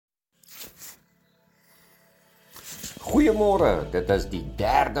Goeiemôre, dit is die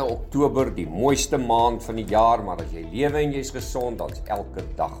 3de Oktober, die mooiste maand van die jaar, maar as jy lewe en jy is gesond, dan is elke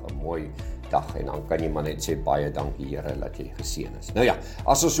dag 'n mooi dag en dan kan jy maar net sê baie dankie Here dat jy geseën is. Nou ja,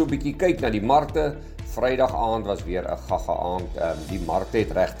 as ons so 'n bietjie kyk na die markte, Vrydag aand was weer 'n gaga aand. Die markte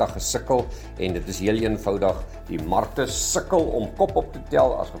het regtig gesukkel en dit is heel eenvoudig, die markte sukkel om kop op te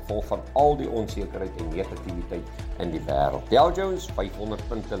tel as gevolg van al die onsekerheid en negativiteit in die wêreld. Dow Jones 500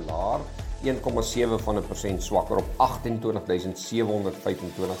 punte laer, 1,7% swakker op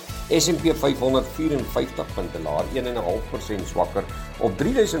 28.725. S&P 554 punte laer, 1,5% swakker op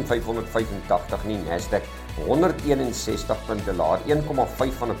 3.585. En die Nasdaq 161 punte laer,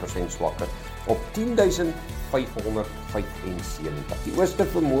 1,5% swakker op 10.575. Die ooste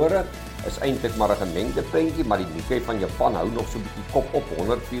vermoere is eintlik maar 'n gemengde prentjie, maar die Nikkei van Japan hou nog so 'n bietjie kop op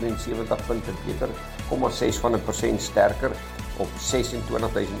 174 punte beter, 0,6% sterker op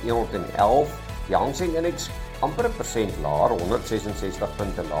 26.111. Die Hang Seng Index amper 1% laer, 166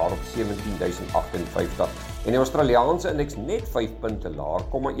 punte laer op 17.058. En die Australiese indeks net 5 punte laer,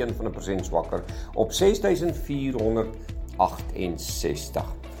 0,1% swakker op 6.468.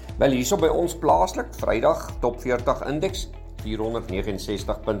 Wel hierso by ons plaaslik, Vrydag top 40 indeks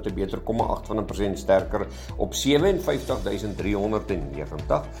 469 punte beter, 0,8% sterker op 57.390.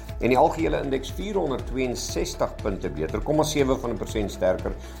 En die algehele indeks 462 punte beter, 0,7%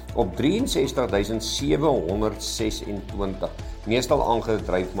 sterker op 63.726. Meestal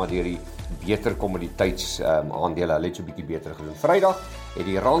aangedryf maar deur die beter kommoditeitsaandele, hulle het so 'n bietjie beter gedoen. Vrydag het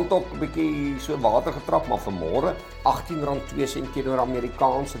die rand op 'n bietjie so water getrap, maar vanmôre R18.02 teenoor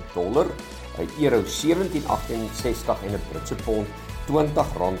Amerikaanse dollar, euro 17.68 en 'n Britse pond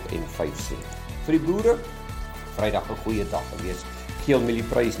R20.05. Vir die boere, Vrydag 'n goeie dag gewees. Geel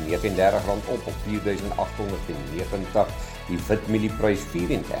mielieprys R39 op R4.890. Die wit mielieprys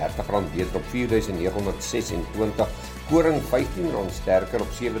R34 beter op R4.926. Koring R15 sterker op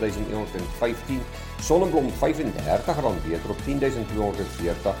R7.115. Sonneblom R35 beter op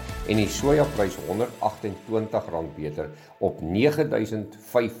R10.240 en die sojaprys R128 beter op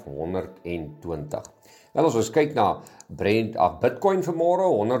R9.520. Wel as ons kyk na Bitcoin vanmôre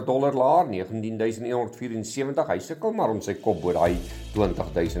 $100 laer, 19.174. Hy sukkel maar om sy kop bo daai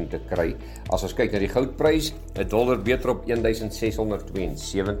 20.000 te kry. As ons kyk na die goudprys, $1 beter op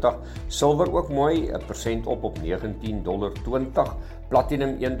 1.672. Silwer ook mooi, 1% op $19.20.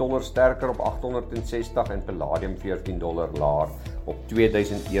 Platinum $1 sterker op 860 en palladium $14 laer op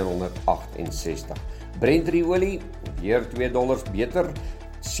 2.168. Brent olie weer $2 beter,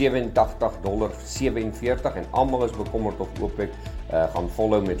 $87.47 en almal is bekommerd of OPEC gaan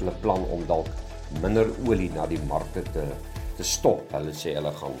volhou met hulle plan om dalk minder olie na die markte te stop. Hulle sê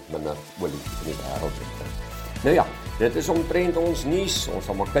hulle gaan minder olie in die wêreld hê. Nou ja, dit is omtrent ons nuus. Ons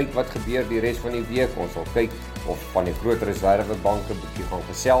sal maar kyk wat gebeur die res van die week. Ons sal kyk of van die groot reservebanke bietjie gaan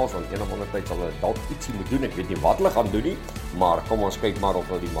gesels, want een of ander tyd sal hulle dalk ietsie moet doen. Ek weet nie wat hulle gaan doen nie, maar kom ons kyk maar of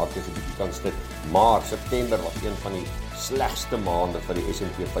hulle die markte so bietjie kan stit. Maar September was een van die slegste maande vir die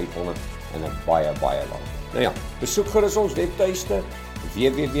S&P 500 in 'n baie lang. Nou ja, besoek gerus ons webtuiste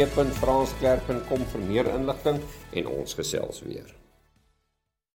www.fransklerk.com vir meer inligting en ons gesels weer.